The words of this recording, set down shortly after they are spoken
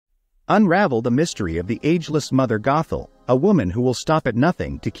Unravel the mystery of the ageless Mother Gothel, a woman who will stop at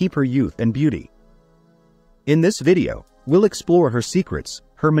nothing to keep her youth and beauty. In this video, we'll explore her secrets,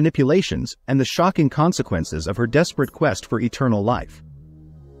 her manipulations, and the shocking consequences of her desperate quest for eternal life.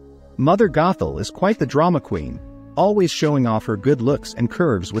 Mother Gothel is quite the drama queen, always showing off her good looks and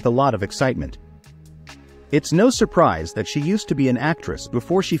curves with a lot of excitement. It's no surprise that she used to be an actress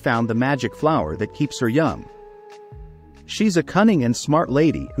before she found the magic flower that keeps her young. She's a cunning and smart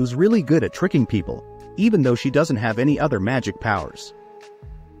lady who's really good at tricking people, even though she doesn't have any other magic powers.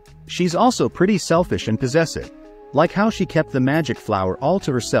 She's also pretty selfish and possessive, like how she kept the magic flower all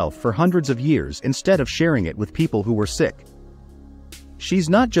to herself for hundreds of years instead of sharing it with people who were sick. She's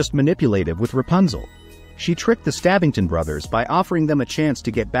not just manipulative with Rapunzel. She tricked the Stabbington brothers by offering them a chance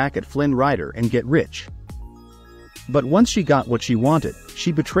to get back at Flynn Rider and get rich. But once she got what she wanted,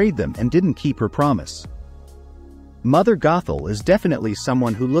 she betrayed them and didn't keep her promise. Mother Gothel is definitely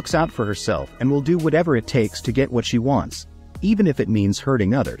someone who looks out for herself and will do whatever it takes to get what she wants, even if it means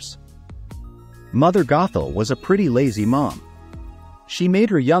hurting others. Mother Gothel was a pretty lazy mom. She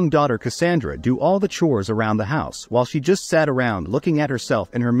made her young daughter Cassandra do all the chores around the house while she just sat around looking at herself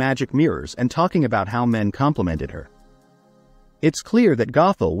in her magic mirrors and talking about how men complimented her. It's clear that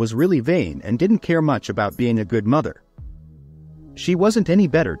Gothel was really vain and didn't care much about being a good mother. She wasn't any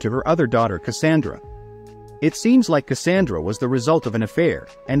better to her other daughter Cassandra. It seems like Cassandra was the result of an affair,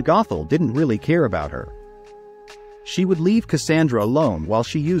 and Gothel didn't really care about her. She would leave Cassandra alone while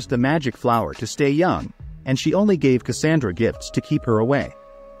she used the magic flower to stay young, and she only gave Cassandra gifts to keep her away.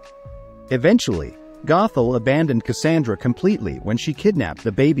 Eventually, Gothel abandoned Cassandra completely when she kidnapped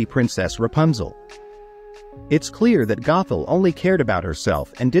the baby princess Rapunzel. It's clear that Gothel only cared about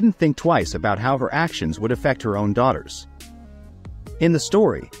herself and didn't think twice about how her actions would affect her own daughters. In the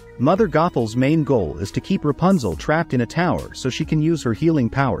story, Mother Gothel's main goal is to keep Rapunzel trapped in a tower so she can use her healing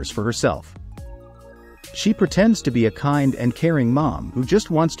powers for herself. She pretends to be a kind and caring mom who just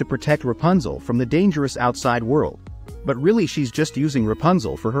wants to protect Rapunzel from the dangerous outside world, but really she's just using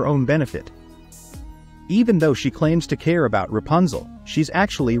Rapunzel for her own benefit. Even though she claims to care about Rapunzel, she's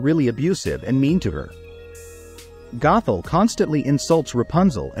actually really abusive and mean to her. Gothel constantly insults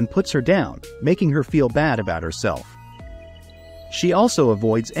Rapunzel and puts her down, making her feel bad about herself. She also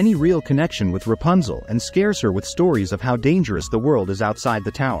avoids any real connection with Rapunzel and scares her with stories of how dangerous the world is outside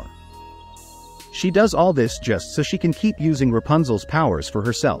the tower. She does all this just so she can keep using Rapunzel's powers for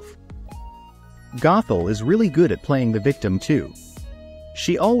herself. Gothel is really good at playing the victim too.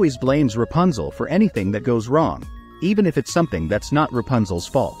 She always blames Rapunzel for anything that goes wrong, even if it's something that's not Rapunzel's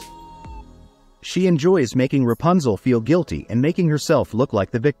fault. She enjoys making Rapunzel feel guilty and making herself look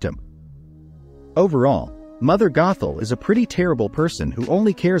like the victim. Overall, Mother Gothel is a pretty terrible person who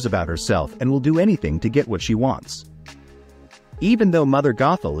only cares about herself and will do anything to get what she wants. Even though Mother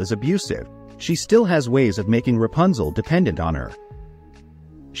Gothel is abusive, she still has ways of making Rapunzel dependent on her.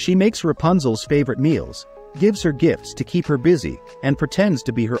 She makes Rapunzel's favorite meals, gives her gifts to keep her busy, and pretends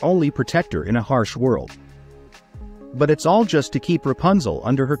to be her only protector in a harsh world. But it's all just to keep Rapunzel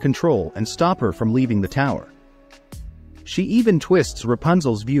under her control and stop her from leaving the tower. She even twists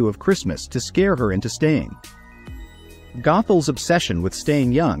Rapunzel's view of Christmas to scare her into staying. Gothel's obsession with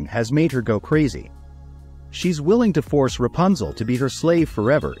staying young has made her go crazy. She's willing to force Rapunzel to be her slave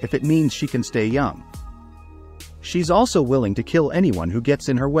forever if it means she can stay young. She's also willing to kill anyone who gets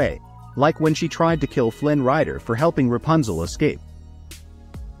in her way, like when she tried to kill Flynn Rider for helping Rapunzel escape.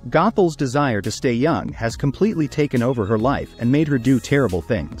 Gothel's desire to stay young has completely taken over her life and made her do terrible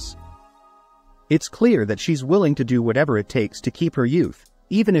things. It's clear that she's willing to do whatever it takes to keep her youth,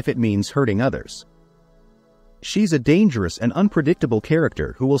 even if it means hurting others. She's a dangerous and unpredictable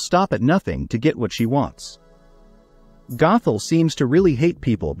character who will stop at nothing to get what she wants. Gothel seems to really hate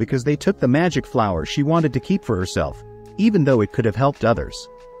people because they took the magic flower she wanted to keep for herself, even though it could have helped others.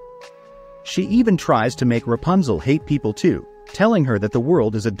 She even tries to make Rapunzel hate people too, telling her that the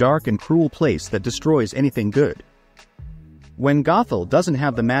world is a dark and cruel place that destroys anything good. When Gothel doesn't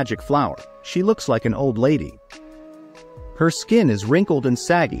have the magic flower, she looks like an old lady. Her skin is wrinkled and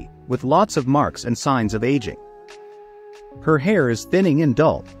saggy, with lots of marks and signs of aging. Her hair is thinning and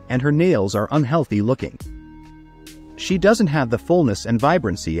dull, and her nails are unhealthy looking. She doesn't have the fullness and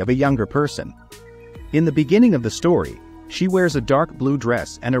vibrancy of a younger person. In the beginning of the story, she wears a dark blue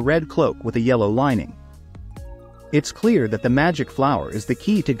dress and a red cloak with a yellow lining. It's clear that the magic flower is the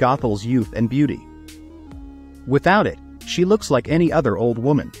key to Gothel's youth and beauty. Without it, she looks like any other old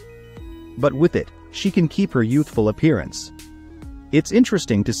woman. But with it, she can keep her youthful appearance. It's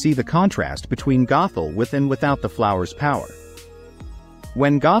interesting to see the contrast between Gothel with and without the flower's power.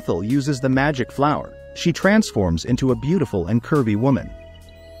 When Gothel uses the magic flower, she transforms into a beautiful and curvy woman.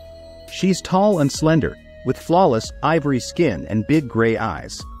 She's tall and slender, with flawless ivory skin and big gray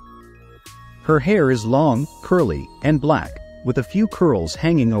eyes. Her hair is long, curly, and black, with a few curls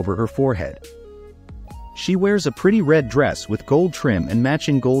hanging over her forehead. She wears a pretty red dress with gold trim and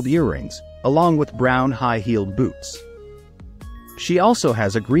matching gold earrings, along with brown high-heeled boots. She also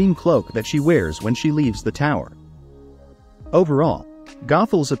has a green cloak that she wears when she leaves the tower. Overall,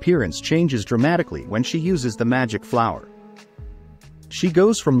 Gothel's appearance changes dramatically when she uses the magic flower. She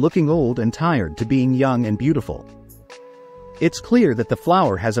goes from looking old and tired to being young and beautiful. It's clear that the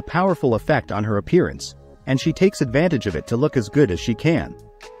flower has a powerful effect on her appearance, and she takes advantage of it to look as good as she can.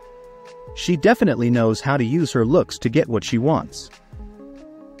 She definitely knows how to use her looks to get what she wants.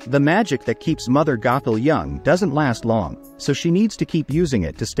 The magic that keeps Mother Gothel young doesn't last long, so she needs to keep using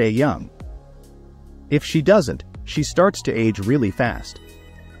it to stay young. If she doesn't, she starts to age really fast.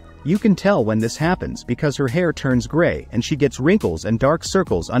 You can tell when this happens because her hair turns gray and she gets wrinkles and dark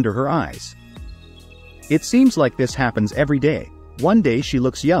circles under her eyes. It seems like this happens every day. One day she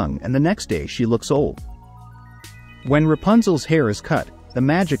looks young and the next day she looks old. When Rapunzel's hair is cut, the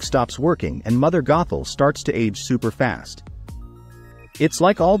magic stops working and Mother Gothel starts to age super fast. It's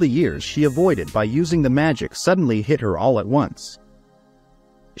like all the years she avoided by using the magic suddenly hit her all at once.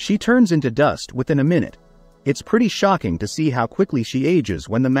 She turns into dust within a minute. It's pretty shocking to see how quickly she ages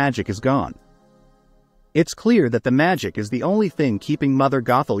when the magic is gone. It's clear that the magic is the only thing keeping Mother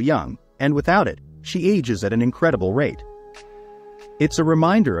Gothel young, and without it, she ages at an incredible rate. It's a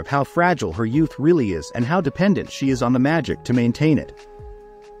reminder of how fragile her youth really is and how dependent she is on the magic to maintain it.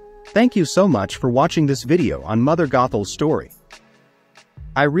 Thank you so much for watching this video on Mother Gothel's story.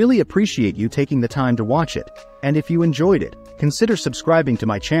 I really appreciate you taking the time to watch it, and if you enjoyed it, consider subscribing to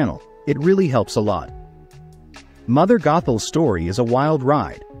my channel. It really helps a lot. Mother Gothel's story is a wild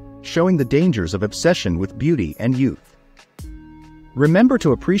ride, showing the dangers of obsession with beauty and youth. Remember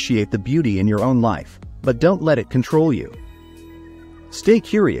to appreciate the beauty in your own life, but don't let it control you. Stay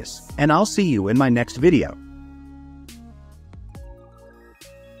curious, and I'll see you in my next video.